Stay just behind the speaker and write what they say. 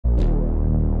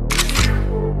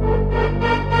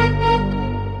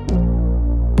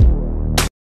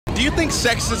think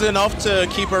sex is enough to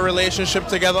keep a relationship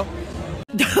together?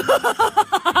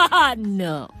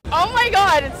 No. Oh my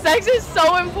god, sex is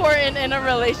so important in a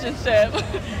relationship.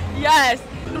 Yes.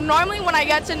 Normally when I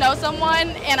get to know someone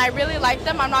and I really like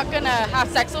them, I'm not gonna have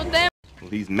sex with them.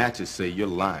 These matches say you're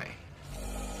lying.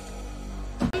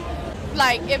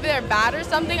 Like, if they're bad or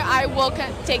something, I will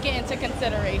take it into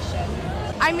consideration.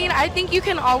 I mean, I think you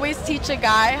can always teach a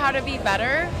guy how to be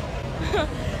better.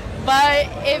 But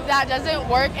if that doesn't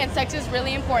work and sex is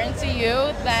really important to you,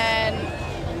 then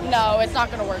no, it's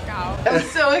not gonna work out. I'm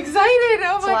so excited.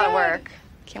 Oh It's my a lot god. of work.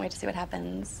 Can't wait to see what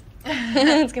happens.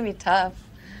 It's gonna be tough.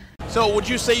 So would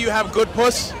you say you have good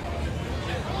puss?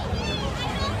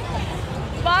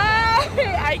 But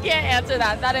I can't answer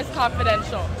that. That is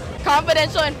confidential.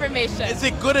 Confidential information. Is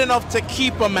it good enough to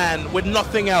keep a man with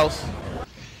nothing else?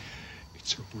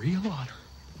 It's a real honor.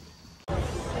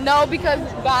 No, because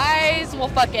guys will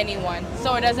fuck anyone.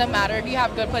 So it doesn't matter if you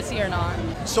have good pussy or not.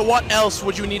 So what else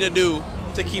would you need to do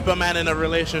to keep a man in a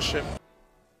relationship?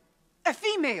 A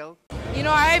female. You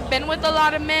know, I've been with a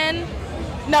lot of men.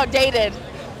 No, dated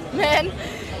men.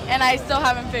 And I still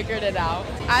haven't figured it out.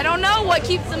 I don't know what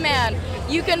keeps a man.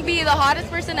 You can be the hottest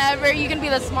person ever. You can be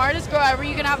the smartest girl ever.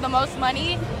 You can have the most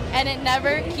money. And it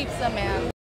never keeps a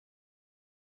man.